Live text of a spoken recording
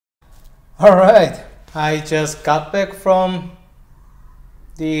Alright, I just got back from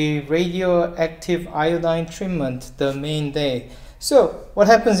the radioactive iodine treatment, the main day. So, what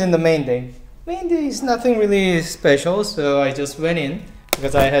happens in the main day? Main day is nothing really special, so I just went in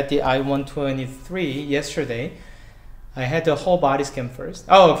because I had the I-123 yesterday. I had the whole body scan first.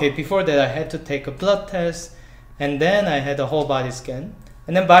 Oh, okay, before that I had to take a blood test, and then I had a whole body scan.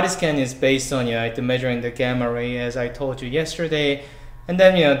 And then body scan is based on, measuring the gamma ray, as I told you yesterday. And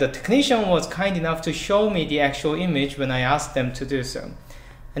then, the technician was kind enough to show me the actual image when I asked them to do so.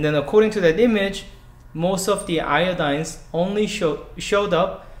 And then according to that image, most of the iodines only showed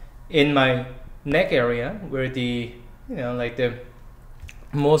up in my neck area where the,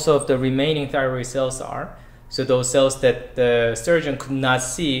 most of the remaining thyroid cells are. So those cells that the surgeon could not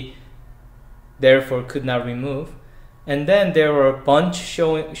see, therefore could not remove. And then there were a bunch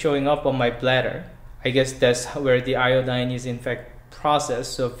showing up on my bladder. I guess that's where the iodine is in fact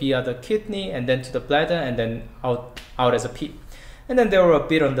processed, so via the kidney and then to the bladder and then out as a pee. And then there were a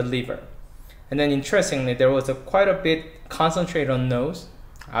bit on the liver. And then interestingly, there was quite a bit concentrated on nose.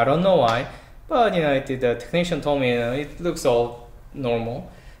 I don't know why, but the technician told me it looks all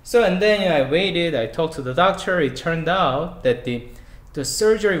normal. So and then I waited, I talked to the doctor. It turned out that the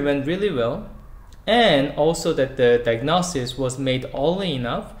surgery went really well, and also that the diagnosis was made early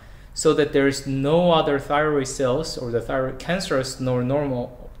enough so that there is no other thyroid cells or the thyroid cancerous nor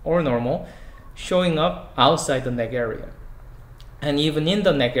normal showing up outside the neck area. And even in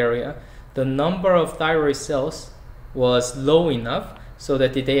the neck area, the number of thyroid cells was low enough so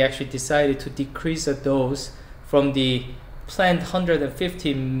that they actually decided to decrease the dose from the planned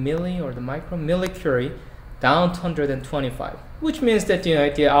 150 milli or the micromillicurie down to 125, which means that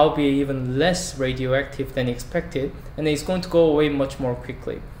I'll be even less radioactive than expected, and it's going to go away much more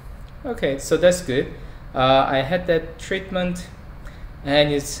quickly. Okay, so that's good. I had that treatment,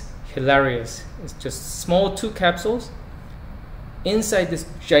 and it's hilarious. It's just small 2 capsules inside this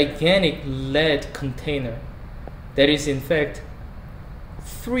gigantic lead container that is in fact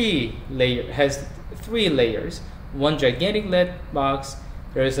has 3 layers. One gigantic lead box.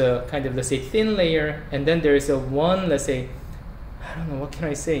 There is a kind of, let's say, thin layer, and then there is a one, let's say, I don't know, what can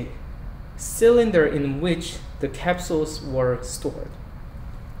I say, cylinder in which the capsules were stored.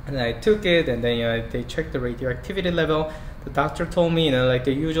 And I took it, and then they checked the radioactivity level. The doctor told me, like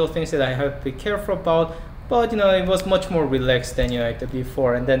the usual things that I have to be careful about, but it was much more relaxed than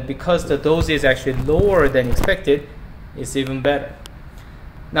before. And then because the dose is actually lower than expected, it's even better.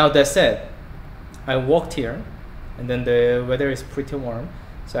 Now that said, I walked here, and then the weather is pretty warm,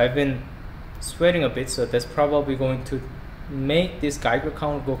 so I've been sweating a bit. So that's probably going to make this Geiger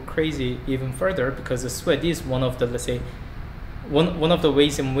counter go crazy even further, because the sweat is one of the, let's say, one of the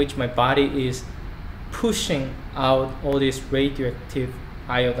ways in which my body is pushing out all this radioactive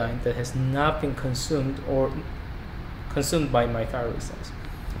iodine that has not been consumed by my thyroid cells.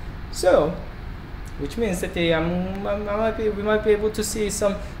 So, which means that we might be able to see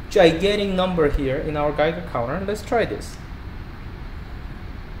some gigantic number here in our Geiger counter. Let's try this.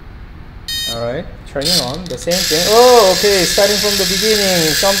 Alright, turning on the same thing. Oh, okay, starting from the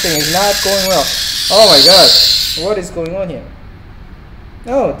beginning, something is not going well. Oh my god, what is going on here?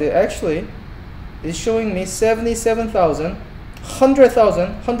 No, actually is showing me 77,000, 100,000,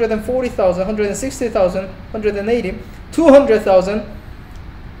 140,000, 160,000, 180, 200,000.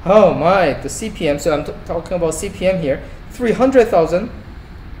 Oh my, the CPM, so I'm talking about CPM here, 300,000.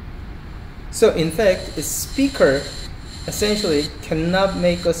 So in fact, a speaker essentially cannot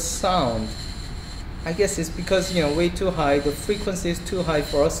make a sound. I guess it's because, way too high, the frequency is too high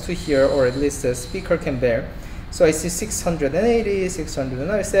for us to hear, or at least the speaker can bear. So I see 680,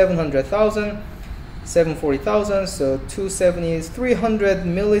 690, 700,000, 740,000, so 270 is 300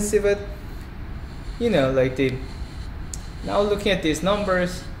 millisievert. Now looking at these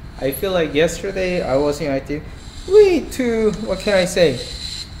numbers, I feel like yesterday I was, way too, what can I say,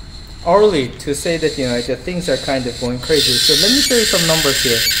 early to say that, the things are kind of going crazy. So let me show you some numbers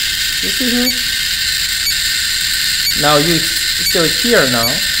here. You see here? Now you still here now.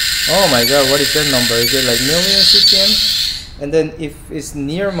 Oh my god, what is that number? Is it like million CPM? And then if it's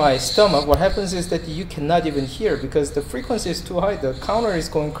near my stomach, what happens is that you cannot even hear because the frequency is too high. The counter is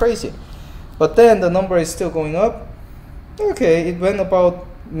going crazy. But then the number is still going up. Okay, it went about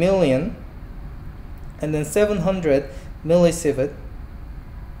million. And then 700 millisievert.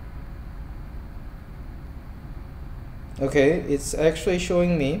 Okay, it's actually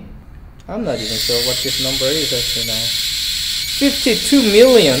showing me, I'm not even sure what this number is actually now. 52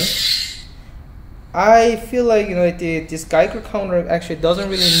 million. I feel like this Geiger counter actually doesn't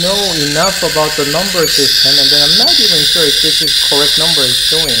really know enough about the number system, and then I'm not even sure if this is correct number is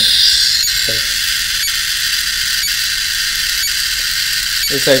showing.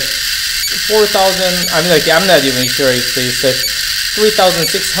 It's like 4,000. I mean, like I'm not even sure if they said 3,600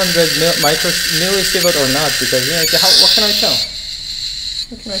 millisievert or not, because you know, what can I tell?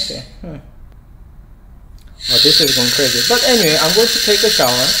 What can I say? Oh, this is going crazy. But anyway, I'm going to take a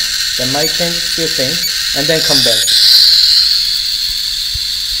shower, then might change a few things, and then come back.